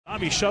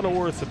Tommy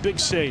Shuttleworth, a big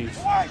save.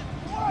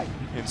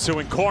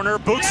 Ensuing corner,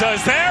 Buksa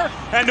is there,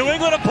 and New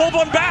England have pulled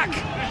one back.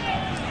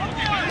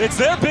 It's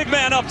their big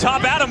man up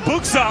top, Adam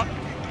Buksa.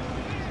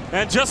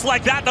 And just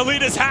like that, the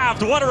lead is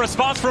halved. What a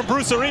response from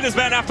Bruce Arena's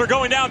men after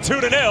going down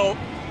 2-0.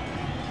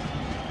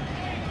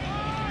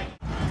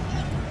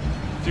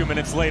 A few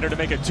minutes later to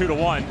make it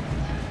 2-1.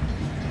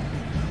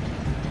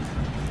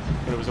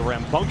 But it was a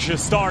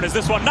rambunctious start as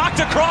this one knocked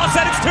across,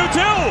 and it's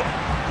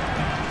 2-2.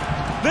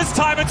 This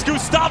time it's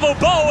Gustavo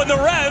Bo, and the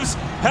Revs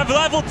have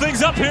leveled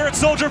things up here at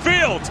Soldier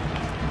Field.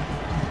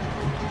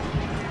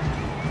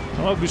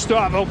 Well,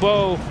 Gustavo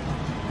Bo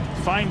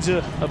finds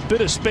a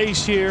bit of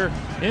space here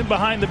in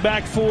behind the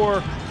back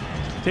four.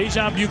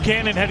 Tajon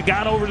Buchanan had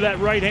gone over to that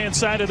right-hand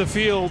side of the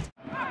field.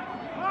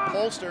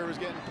 Polster was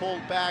getting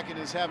pulled back and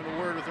is having a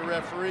word with the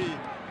referee.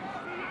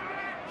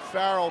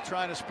 Farrell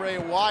trying to spray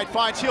it wide,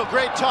 finds Heel,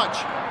 great touch.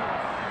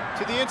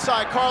 To the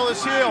inside,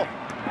 Carlos Heel.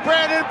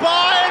 Brandon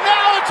By, and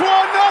now it's 1-0!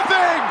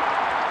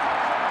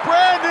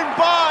 Brandon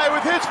By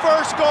with his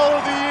first goal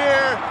of the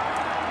year.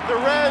 The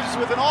Revs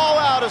with an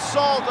all-out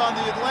assault on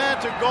the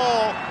Atlanta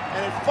goal,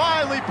 and it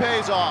finally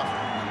pays off.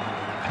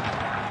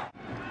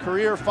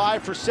 Career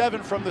 5 for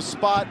 7 from the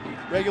spot,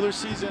 regular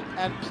season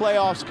and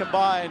playoffs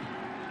combined.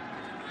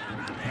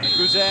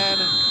 Guzan,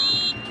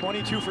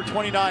 22 for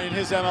 29 in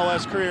his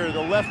MLS career. The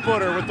left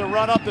footer with the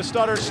run up, the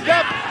stutter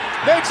step,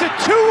 makes it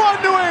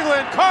 2-1 New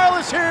England.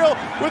 Carlos Heel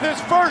with his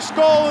first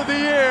goal of the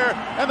year,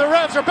 and the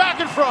Revs are back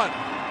in front.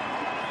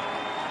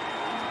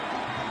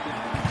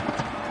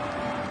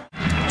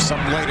 Some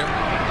later.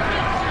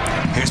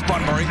 Here's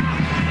Bunbury.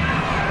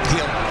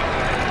 Heel.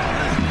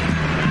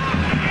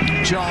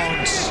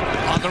 Jones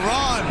on the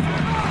run.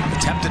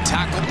 Attempted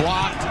tackle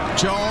blocked.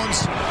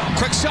 Jones.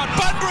 Quick shot.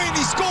 Bunbury, and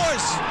he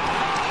scores.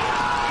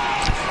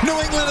 New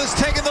England has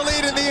taken the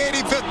lead in the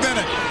 85th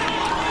minute.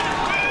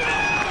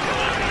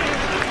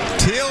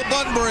 Teal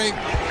Bunbury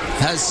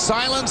has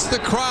silenced the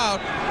crowd.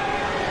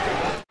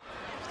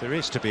 There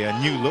is to be a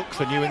new look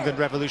for New England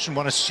Revolution.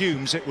 One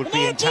assumes it would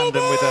be in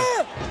tandem with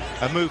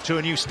a move to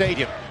a new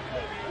stadium.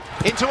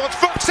 In towards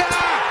Buksa!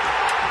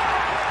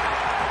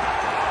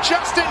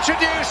 Just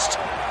introduced,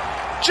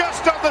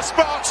 just on the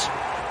spot,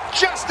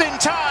 just in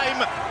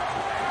time,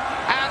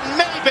 and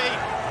maybe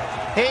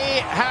he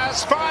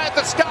has fired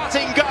the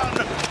starting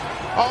gun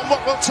on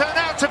what will turn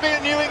out to be a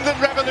New England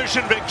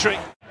Revolution victory.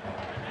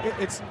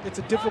 It's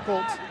a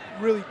difficult,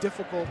 really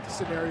difficult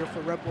scenario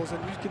for Red Bulls,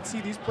 and you can see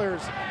these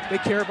players, they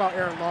care about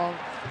Aaron Long.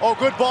 Oh,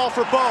 good ball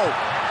for Bo.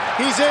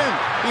 He's in,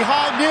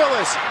 behind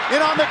Nealis,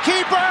 in on the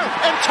keeper,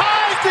 and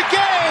ties the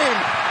game!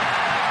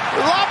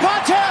 La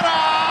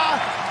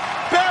Pantera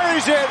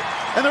buries it,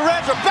 and the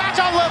Reds are back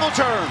on level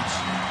terms.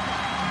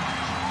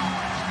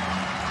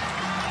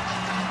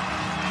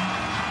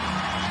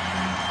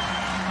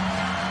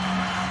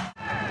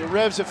 The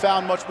Revs have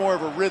found much more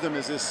of a rhythm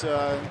as this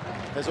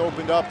has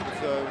opened up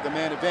with the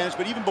man advantage.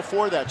 But even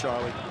before that,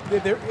 Charlie,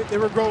 they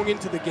were growing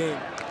into the game,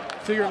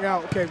 figuring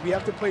out, okay, we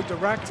have to play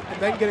direct and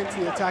then get into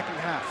the attacking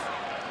half.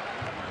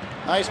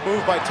 Nice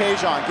move by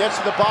Tajon. Gets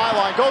to the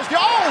byline, goes to, oh,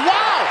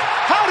 wow!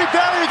 How'd he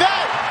bury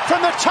that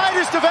from the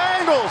tightest of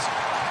angles?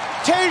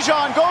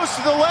 Tajon goes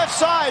to the left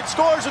side,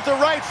 scores with the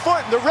right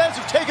foot, and the Reds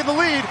have taken the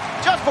lead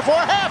just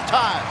before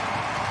halftime.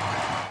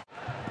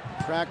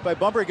 Tracked by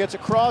Bumper, gets a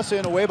cross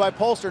in, away by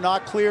Polster,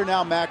 not clear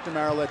now.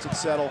 McNamara lets it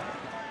settle.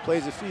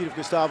 Plays the feet of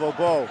Gustavo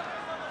Bo.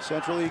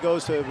 Centrally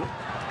goes to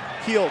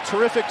Heel,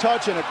 terrific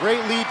touch and a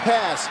great lead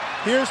pass.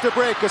 Here's the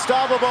break,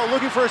 Gustavo Bo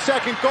looking for a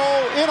second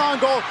goal, in on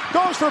goal,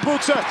 goes for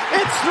Buksa.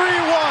 It's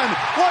 3-1.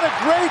 What a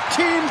great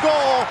team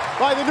goal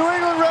by the New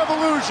England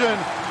Revolution.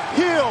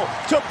 Heel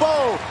to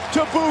Bo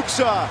to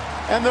Buksa,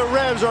 and the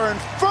Revs are in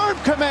firm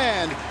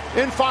command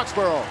in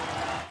Foxborough.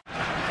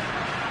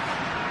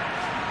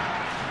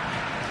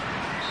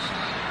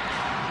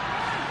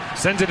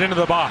 Sends it into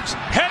the box.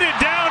 Headed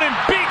down and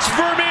beats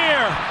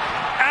Vermeer.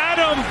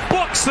 Adam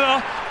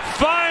Buksa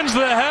finds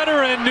the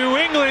header, and New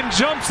England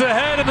jumps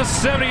ahead in the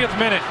 70th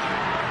minute.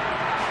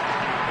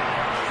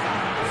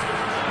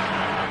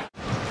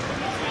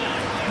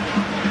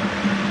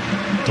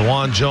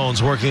 DeJuan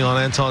Jones working on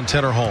Anton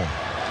Tinnerholm.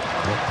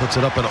 Puts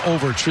it up and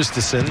over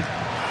Tristison.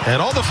 And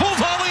all the full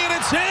volley, and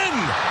it's in!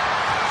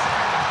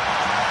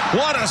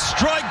 What a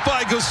strike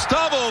by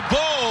Gustavo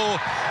Bo,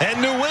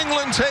 and New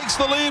England takes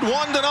the lead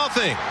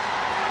 1-0.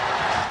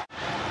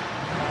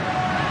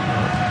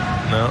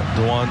 Now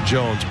DeJuan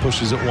Jones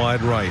pushes it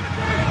wide right.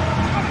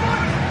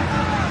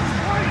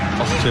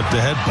 Tipped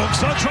ahead.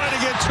 Buksa trying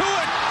to get to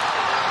it,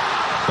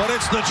 but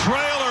it's the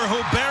trailer who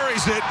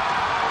buries it.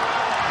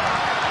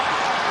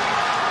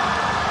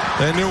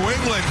 And New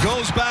England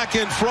goes back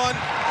in front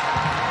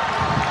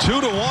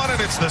 2-1,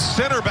 and it's the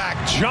center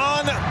back,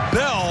 John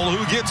Bell,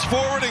 who gets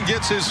forward and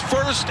gets his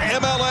first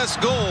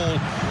MLS goal,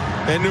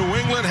 and New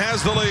England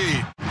has the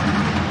lead.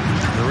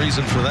 The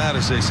reason for that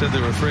is they said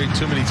they were afraid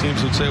too many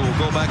teams would say, well,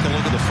 go back and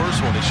look at the first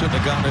one. He shouldn't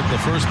have gotten it in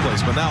the first place.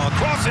 But now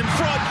across in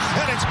front,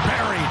 and it's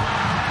buried.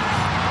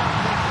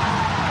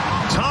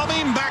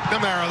 Tommy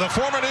McNamara, the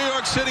former New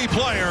York City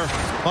player,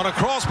 on a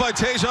cross by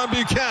Tajon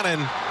Buchanan,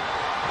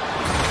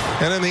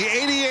 And in the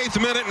 88th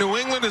minute, New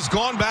England has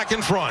gone back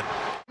in front.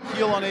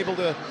 Heel unable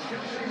to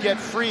get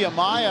free.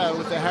 Amaya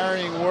with the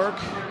harrying work.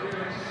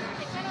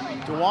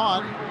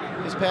 Dewan,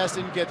 his pass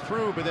didn't get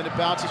through, but then it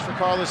bounces for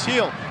Carlos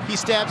Heel. He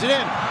stabs it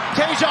in.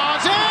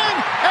 Tajon's in,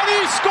 and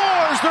he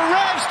scores. The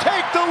Revs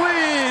take the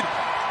lead.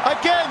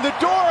 Again, the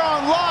door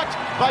unlocked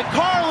by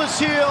Carlos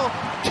Heel.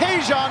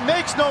 Tajon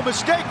makes no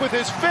mistake with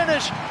his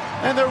finish,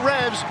 and the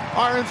Revs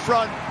are in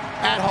front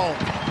at home.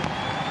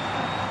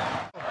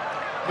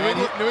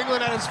 New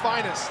England at its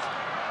finest.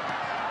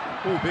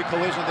 Ooh, big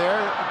collision there.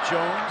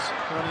 Jones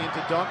running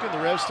into Duncan. The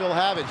Revs still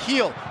have it.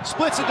 Heel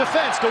splits in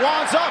defense.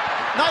 Dewan's up.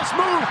 Nice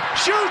move.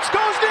 Shoots.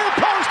 Goes near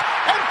post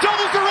and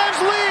doubles the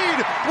Revs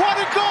lead. What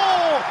a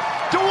goal.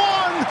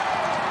 Dewan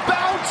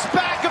bounce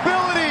back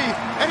ability,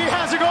 and he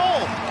has a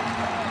goal.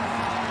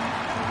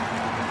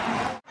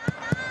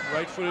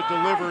 Right-footed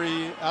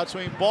delivery.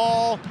 Outswing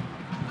ball.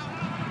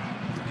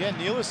 Again,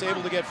 Nealis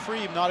able to get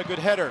free. Not a good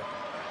header.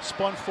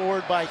 Spun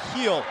forward by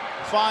Heel.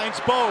 Finds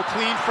Bo,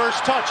 clean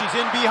first touch. He's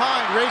in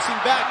behind, racing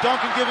back.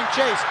 Duncan giving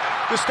chase.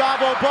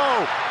 Gustavo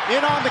Bo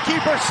in on the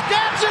keeper,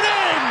 stabs it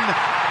in.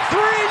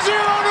 3-0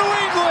 New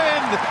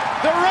England.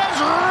 The Revs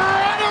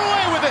run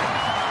away with it.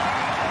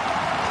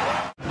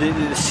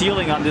 The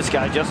ceiling on this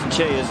guy, Justin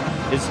Che,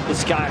 is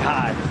sky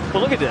high.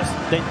 But look at this.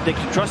 They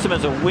can trust him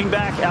as a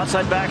wingback,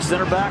 outside back,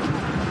 center back.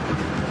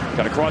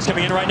 Got a cross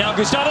coming in right now.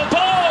 Gustavo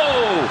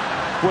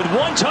Bo with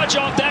one touch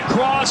off that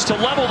cross to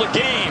level the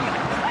game.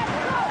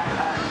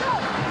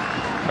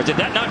 Or did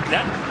that not?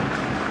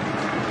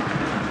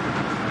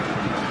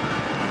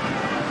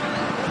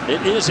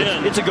 It is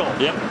in. It's a goal.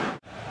 Yep.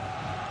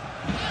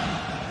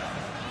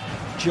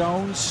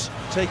 Jones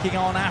taking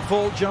on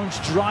Apple. Jones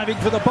driving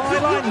for the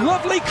byline.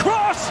 Lovely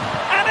cross,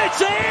 and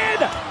it's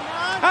in.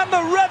 And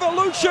the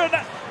Revolution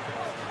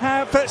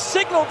have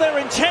signaled their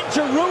intent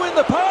to ruin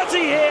the party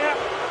here.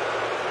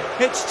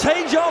 It's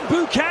Tajon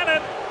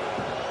Buchanan.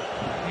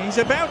 He's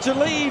about to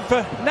leave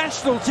for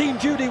national team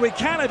duty with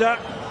Canada.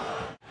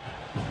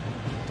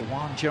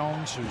 Dewan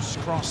Jones, whose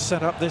cross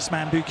set up this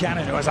man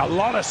Buchanan, who has a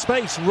lot of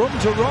space, room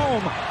to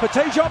roam for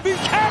Tajon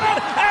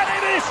Buchanan, and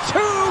it is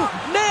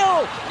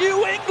 2-0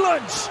 New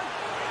England.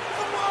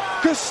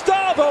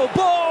 Gustavo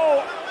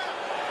Bo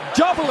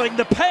doubling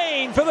the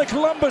pain for the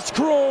Columbus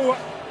Crew,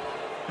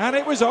 and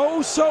it was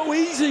oh so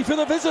easy for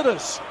the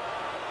visitors.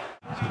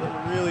 It'll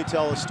really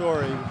tell a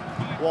story.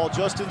 Wall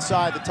just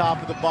inside the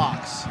top of the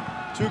box.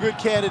 Two good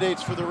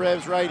candidates for the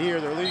Revs right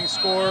here. Their leading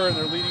scorer and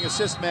their leading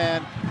assist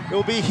man. It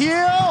will be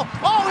Heel.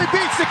 Oh, he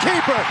beats the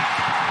keeper.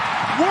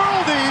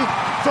 Worldy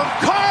from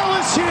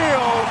Carlos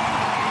Heel.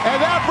 And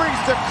that brings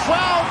the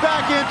crowd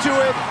back into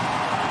it.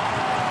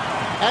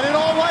 And in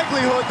all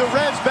likelihood, the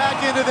Revs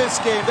back into this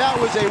game. That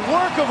was a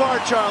work of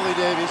art, Charlie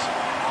Davies.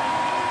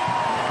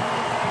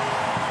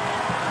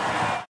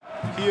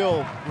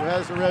 Heel, who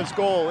has the Revs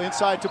goal,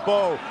 inside to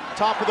Bo.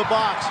 Top of the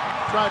box.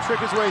 Trying to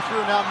trick his way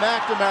through. Now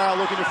McNamara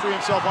looking to free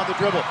himself on the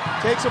dribble.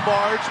 Takes a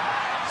barge,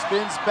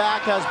 spins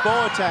back, has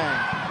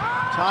Boateng.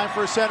 Time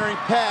for a centering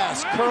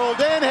pass. Curled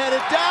in,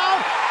 headed down,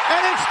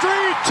 and it's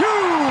 3-2.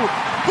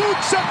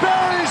 Buxa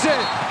buries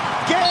it.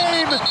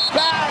 Game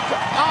back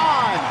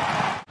on.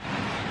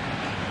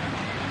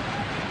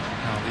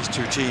 Well, these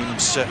two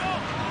teams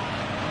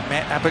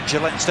met up at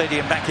Gillette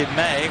Stadium back in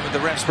May with the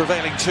Revs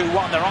prevailing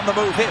 2-1. They're on the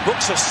move here.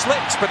 Buxa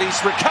slips, but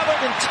he's recovered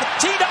and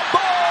teed up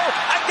ball.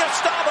 And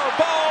Gustavo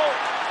Bo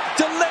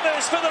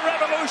delivers for the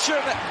Revolution.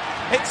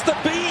 It's the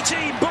B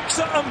team,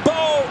 Buxa and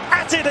Bo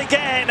at it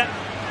again.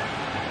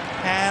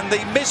 And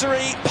the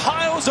misery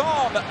piles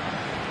on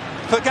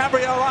for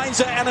Gabriel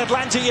Heinze and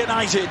Atlanta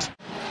United.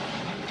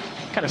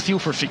 Kind of feel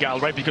for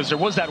Figal, right? Because there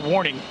was that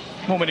warning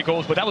a moment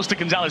ago, but that was to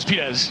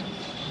Gonzalez-Pirez.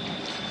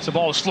 The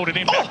ball is floated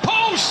in, back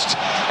post!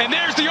 And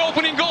there's the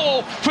opening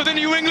goal for the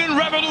New England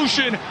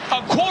Revolution.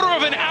 A quarter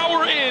of an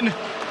hour in,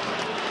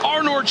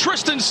 Arnor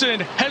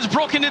Tristanson has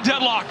broken the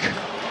deadlock.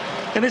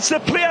 And it's the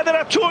player that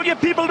I told you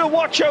people to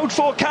watch out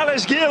for,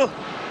 Carlos Gill,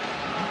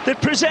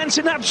 that presents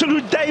an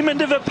absolute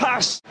diamond of a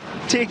pass.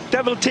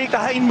 Devil take the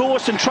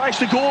hindmost and tries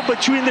to go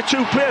between the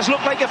two players.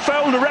 Looked like a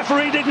foul. The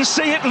referee didn't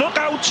see it. Look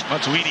out.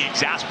 Matuidi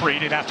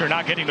exasperated after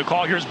not getting the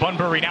call. Here's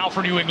Bunbury now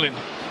for New England.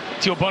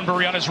 Teal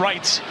Bunbury on his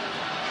right.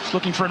 He's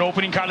looking for an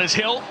opening. Carlos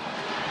Hill.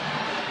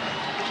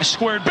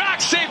 Squared back,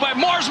 saved by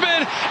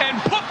Marsman,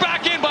 and put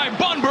back in by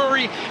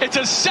Bunbury. It's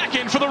a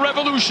second for the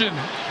Revolution.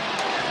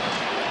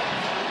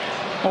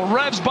 Well,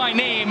 Revs by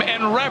name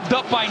and revved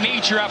up by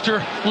nature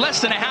after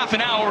less than a half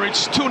an hour.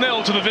 It's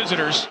 2-0 to the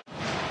visitors.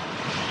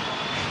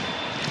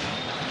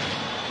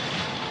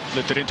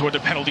 Lifted in toward the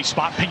penalty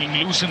spot, pinging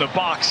loose in the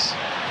box.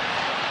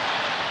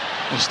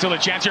 There's still a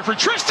chance here for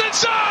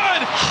Tristanson,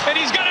 and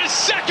he's got his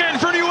second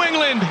for New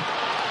England.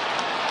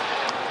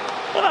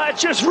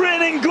 It's just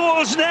raining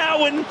goals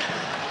now, and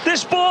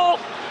this ball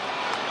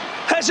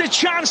has a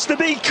chance to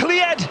be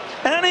cleared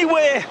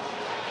anyway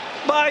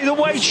by the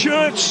white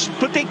shirts,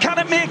 but they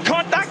cannot make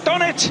contact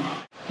on it.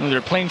 Well,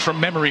 they're playing from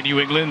memory, New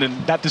England,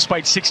 and that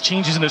despite 6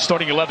 changes in the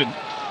starting 11.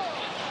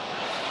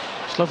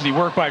 It's lovely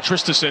work by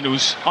Tristanson,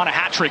 who's on a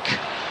hat trick.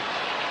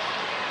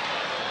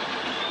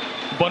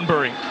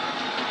 Bunbury.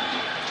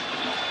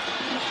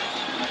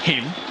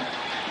 Hill.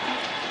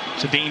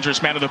 It's a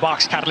dangerous man in the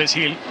box, Catalyst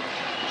Hill.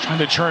 Trying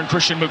to turn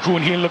Christian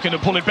McCoon. Hill looking to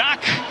pull it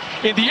back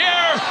in the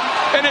air.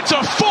 And it's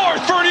a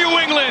fourth for New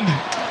England.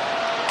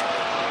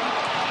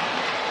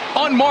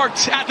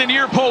 Unmarked at the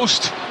near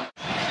post.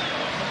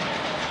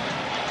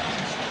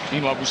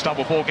 Meanwhile,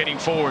 Gustavo Bo getting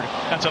forward.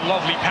 That's a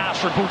lovely pass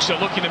for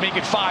Buxa, looking to make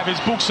it 5 as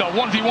Buxa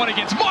 1v1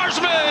 against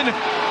Marsman.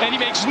 And he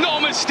makes no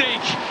mistake.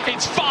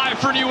 It's 5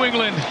 for New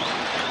England.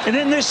 And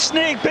in this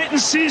snake-bitten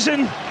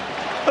season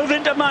of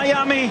Inter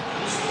Miami,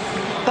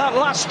 that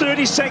last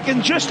 30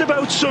 seconds just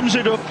about sums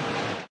it up.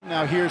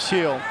 Now here's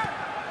Hill.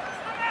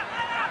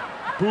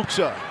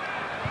 Buxa.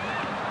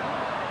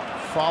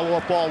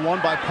 Follow-up ball won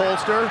by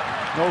Polster.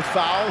 No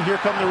foul. Here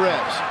come the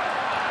Revs.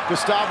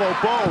 Gustavo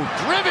Bo,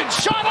 driven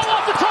shot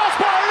off the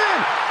crossbar in.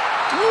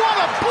 What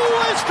a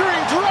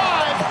blistering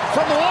drive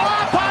from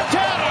La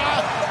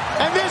Pantera.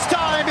 And this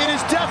time it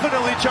is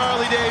definitely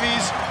Charlie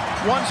Davies.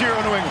 1-0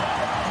 New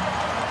England.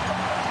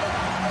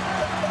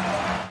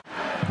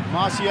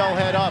 Maciel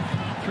head up.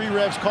 3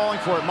 Revs calling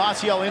for it.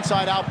 Maciel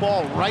inside out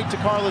ball right to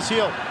Carlos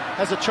Hill.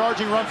 Has a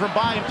charging run from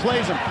By and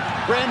plays him.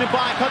 Brandon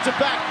By cuts it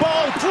back. Bo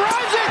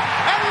drives it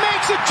and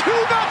makes it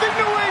 2-0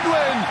 New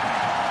England.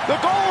 The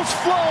goal's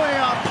flowing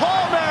on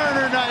Paul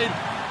Mariner night.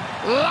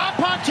 La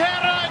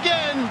Pantera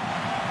again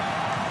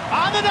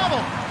on the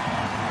double.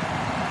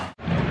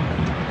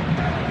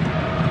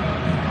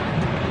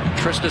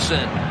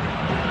 Tristison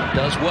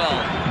does well.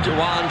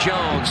 Dewan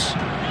Jones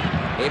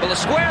able to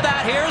square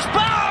that. Here's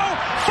Bo!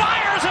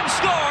 Fires and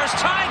scores.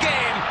 Tie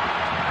game.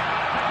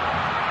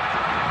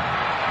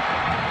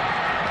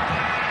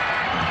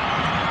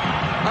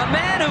 A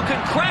man who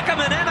can crack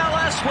them in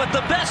MLS with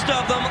the best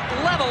of them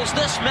levels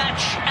this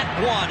match at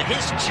 1.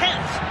 His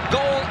 10th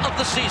goal of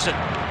the season.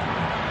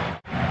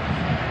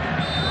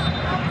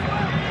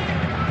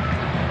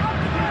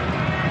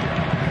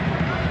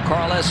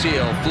 Carlos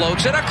Hill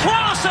floats it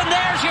across, and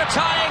there's your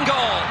tying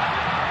goal.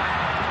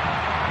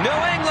 New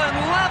England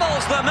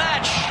levels the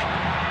match.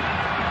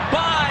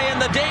 By in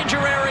the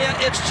danger area,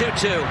 it's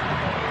 2-2.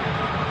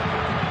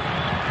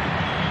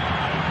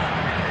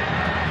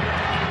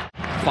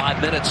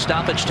 5 minutes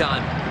stoppage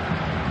time.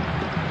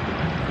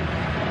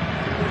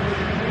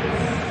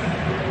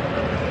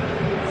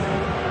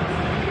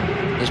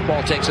 This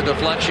ball takes a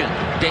deflection.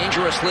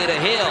 Dangerously to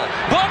Hill.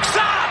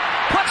 Buxa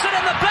puts it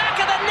in the back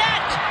of the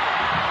net.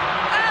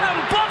 Adam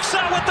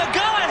Buxa with the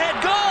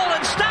go-ahead goal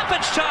in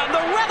stoppage time.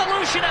 The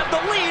Revolution have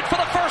the lead for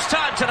the first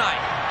time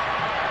tonight.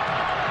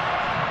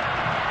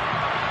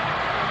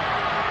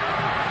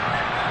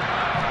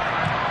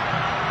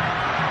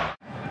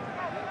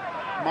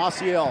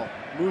 Maciel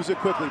moves it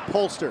quickly.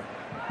 Polster.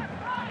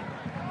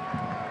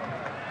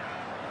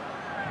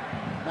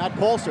 Matt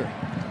Polster.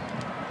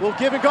 Will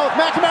give and go with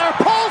McNamara.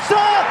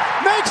 Polster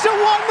makes it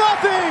 1-0.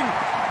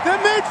 The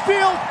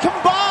midfield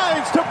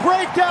combines to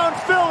break down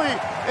Philly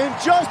in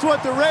just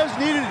what the Revs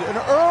needed, an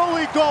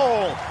early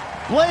goal.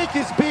 Blake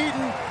is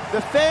beaten.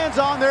 The fans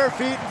on their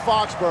feet in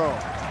Foxborough.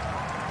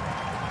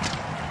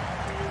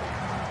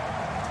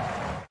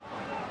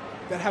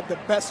 That have the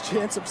best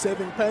chance of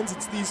saving pens,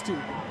 it's these two.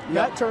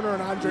 Matt Turner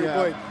and Andre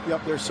Blake.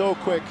 Yep, they're so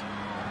quick.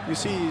 You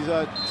see he's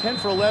 10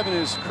 for 11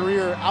 his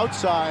career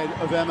outside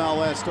of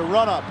MLS. The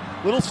run up,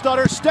 little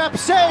stutter, step,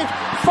 save,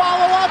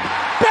 follow up,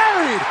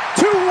 buried,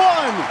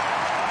 2-1.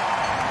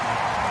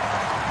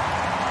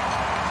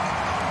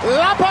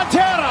 La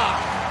Pantera,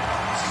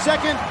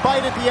 second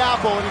bite at the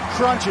apple, and he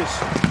crunches.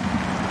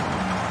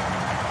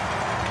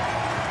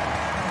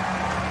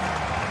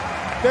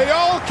 They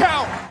all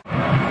count.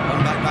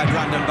 One back by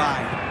Brandon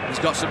By. He's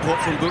got support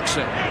from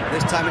Buxa.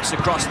 This time it's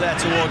across there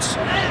towards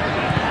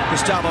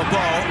Gustavo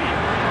Bo.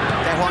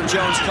 Dewan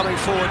Jones coming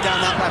forward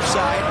down that left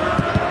side.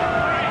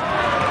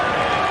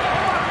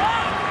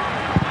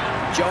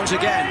 Jones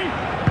again.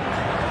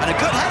 And a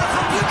good header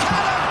from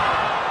Buchanan.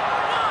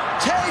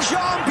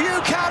 Tejan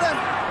Buchanan,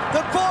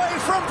 the boy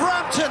from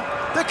Brampton,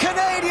 the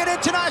Canadian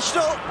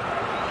international,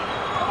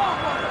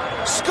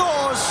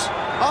 scores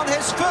on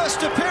his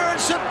first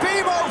appearance at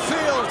BMO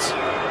Field.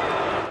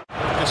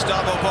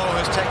 Gustavo Bo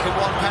has taken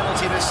 1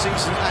 penalty this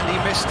season and he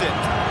missed it.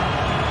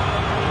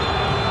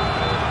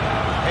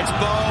 It's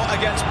Bo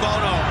against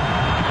Bono.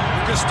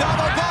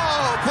 Gustavo Bo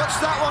puts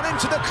that one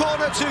into the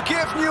corner to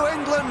give New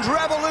England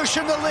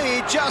Revolution the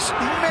lead just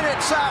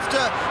minutes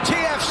after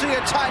TFC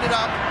had tied it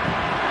up.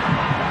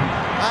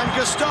 And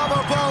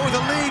Gustavo Bo with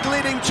the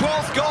league-leading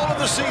 12th goal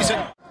of the season.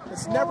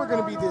 It's never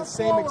going to be the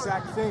same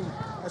exact thing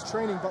as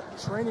training, but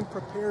training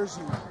prepares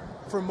you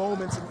for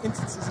moments and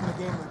instances in the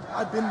game.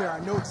 I've been there.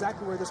 I know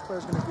exactly where this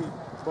player's going to be.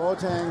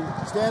 Boateng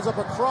stands up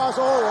across,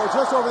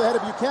 just over the head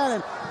of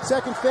Buchanan.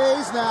 Second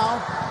phase now,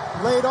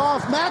 laid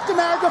off.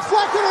 McNamara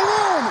deflected it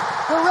in.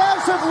 The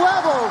Revs have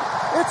leveled.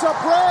 It's a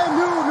brand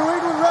new New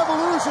England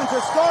Revolution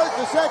to start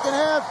the second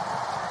half.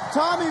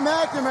 Tommy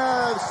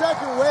McNamara, the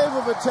second wave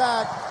of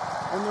attack,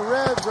 and the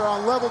Revs are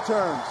on level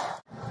terms.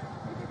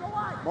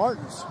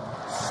 Martins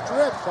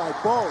stripped by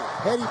Bo.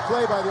 Heady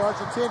play by the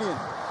Argentinian.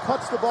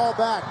 Cuts the ball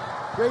back.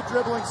 Great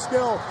dribbling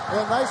skill and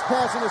a nice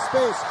pass into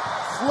space.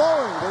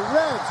 Flowing, the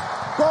Reds.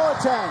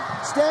 Boateng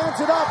stands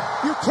it up.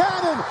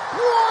 Buchanan.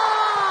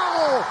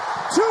 Wow!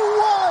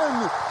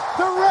 2-1.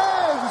 The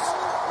Reds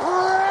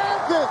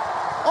ramped it.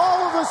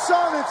 All of a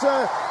sudden, it's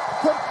a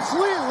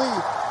completely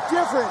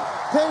different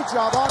paint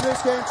job on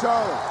this game,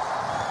 Charlie.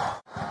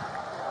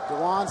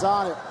 Dewan's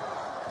on it.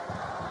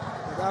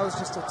 That was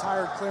just a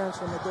tired clearance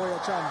from Nagoya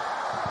Chan.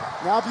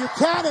 Now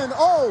Buchanan.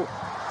 Oh!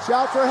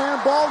 Shout for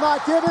handball,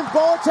 not given.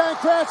 Boateng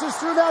crashes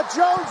through. Now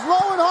Jones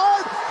low and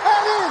hard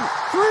and in.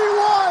 3-1.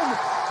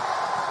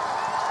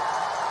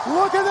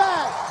 Look at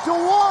that.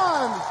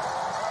 Dewan.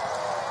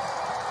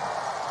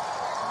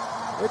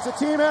 It's a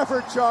team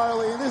effort,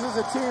 Charlie, and this is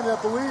a team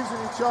that believes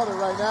in each other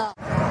right now.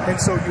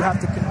 And so you have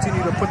to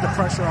continue to put the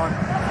pressure on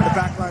the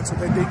back line so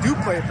that they do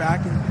play it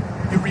back and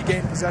you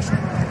regain possession.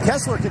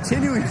 Kessler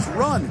continuing his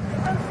run.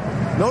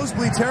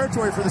 Nosebleed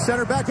territory for the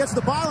center back. Gets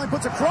the byline,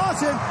 puts a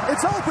cross in.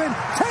 It's open.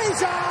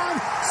 Tajon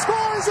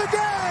scores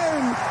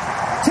again.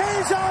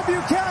 Tajon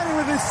Buchanan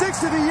with his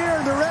 6th of the year,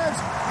 and the Reds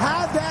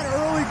have that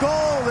early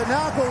goal that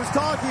Napa was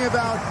talking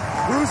about.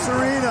 Bruce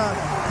Arena,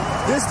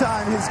 this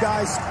time his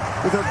guys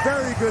with a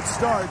very good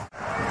start.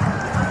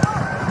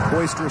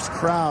 Boisterous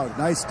crowd.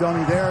 Nice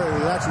dummy there. It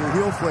was actually a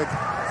heel flick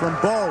from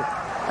Bo.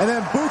 And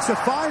then Buxa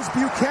finds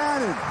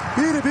Buchanan.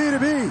 B to B to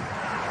B.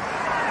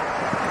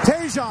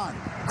 Tajon.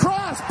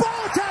 Cross.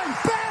 Boateng.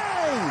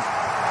 Bang!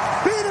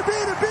 B to B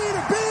to B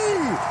to B.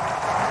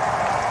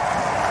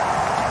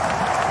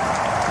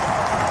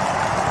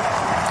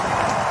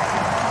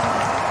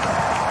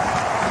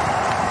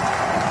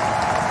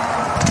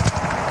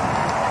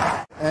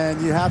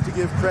 And you have to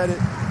give credit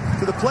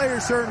to the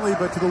players, certainly,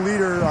 but to the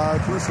leader,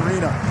 Bruce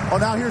Arena. Oh,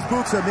 now here's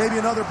Buxa. Maybe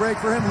another break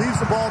for him. Leaves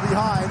the ball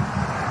behind.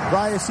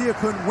 Viacia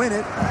couldn't win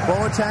it.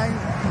 Boateng,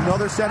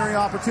 another centering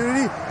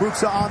opportunity.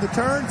 Buxa on the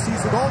turn,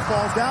 sees the goal,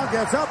 falls down,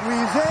 gets up,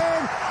 weaves in,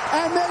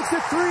 and makes it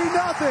 3-0.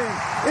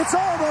 It's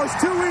almost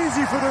too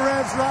easy for the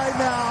Revs right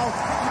now.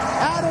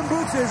 Adam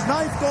Buxa's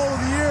 9th goal of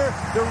the year.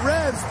 The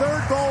Revs'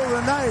 3rd goal of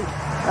the night.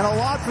 And a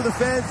lot for the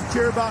fans to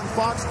cheer about in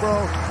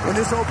Foxborough in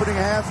this opening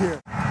half here.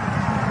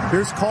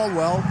 Here's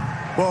Caldwell.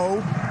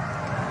 Bo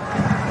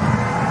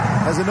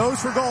has a nose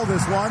for goal,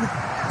 this one.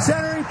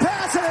 Centering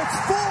pass, and it's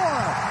 4!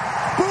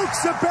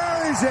 Buxa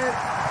buries it.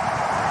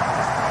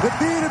 The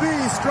B2B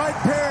strike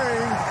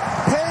pairing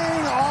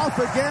paying off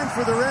again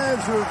for the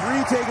Revs, who have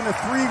retaken a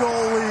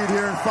 3-goal lead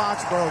here in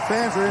Foxborough.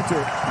 Fans are into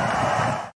it.